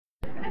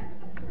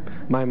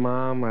My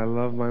mom, I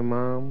love my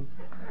mom.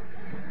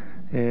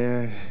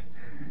 Yeah.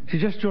 She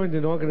just joined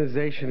an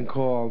organization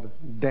called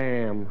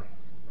DAMN.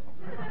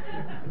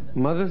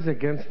 Mothers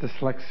Against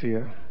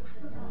Dyslexia.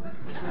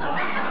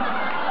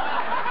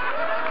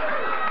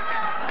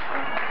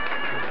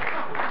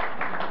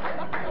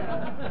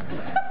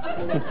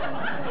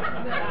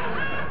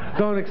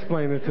 Don't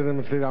explain it to them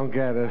if they don't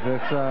get it.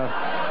 It's,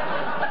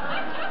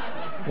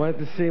 went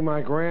to see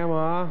my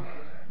grandma.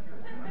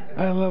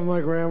 I love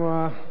my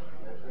grandma.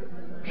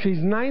 She's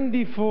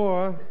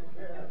 94.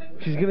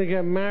 She's going to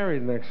get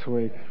married next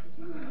week.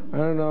 I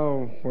don't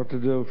know what to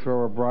do,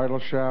 throw a bridal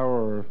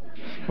shower or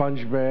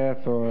sponge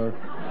bath or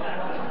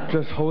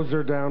just hose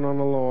her down on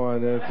the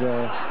lawn. It's,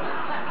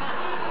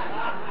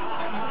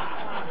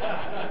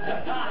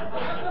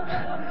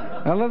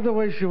 I love the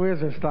way she wears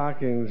her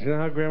stockings. You know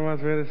how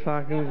grandmas wear their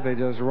stockings? They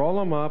just roll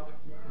them up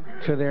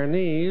to their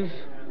knees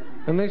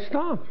and they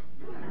stop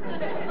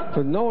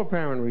for no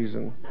apparent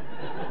reason,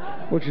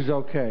 which is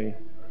okay,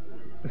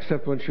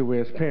 except when she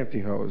wears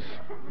pantyhose.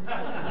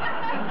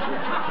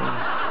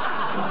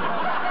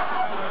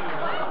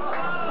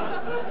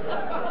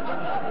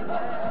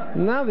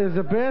 Now there's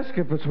a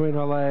basket between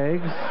her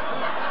legs,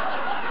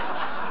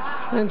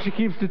 and she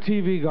keeps the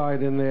TV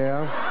guide in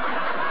there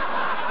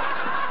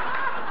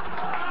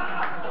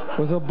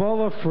with a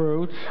bowl of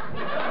fruit,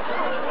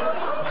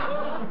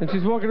 and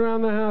she's walking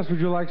around the house. Would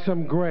you like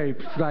some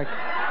grapes? Like,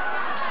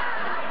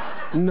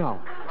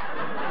 no.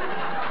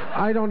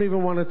 I don't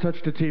even want to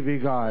touch the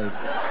TV guide.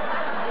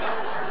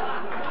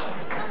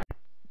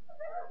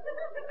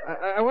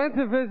 I went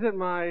to visit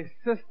my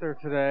sister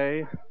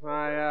today,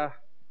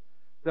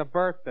 the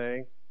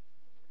birthday,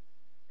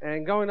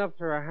 and going up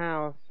to her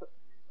house,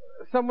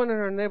 someone in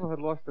her neighborhood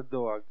lost a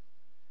dog.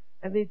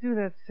 And they do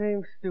that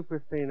same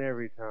stupid thing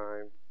every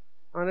time.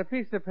 On a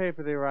piece of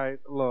paper they write,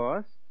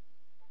 lost,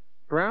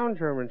 brown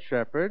German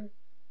Shepherd,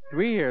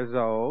 3 years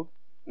old,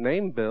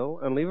 name Bill,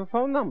 and leave a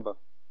phone number.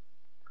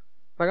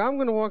 Like, I'm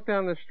going to walk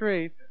down the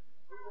street,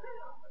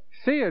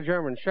 see a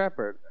German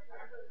Shepherd,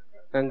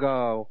 and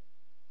go,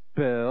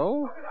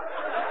 Bill?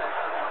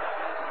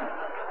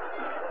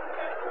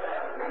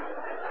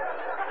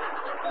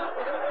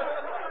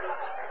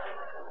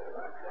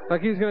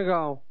 Like he's going to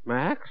go,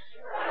 Max?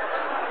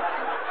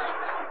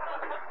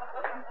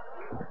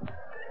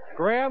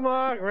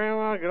 Grandma,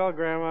 good old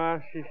grandma.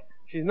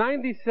 She's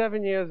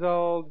 97 years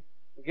old,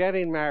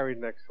 getting married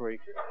next week.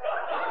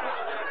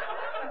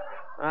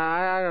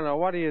 I don't know.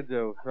 What do you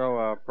do?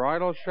 Throw a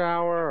bridal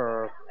shower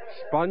or a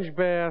sponge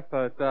bath?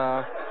 But,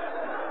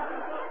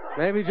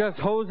 maybe just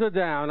hose her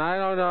down. I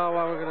don't know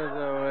what we're going to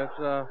do. It's,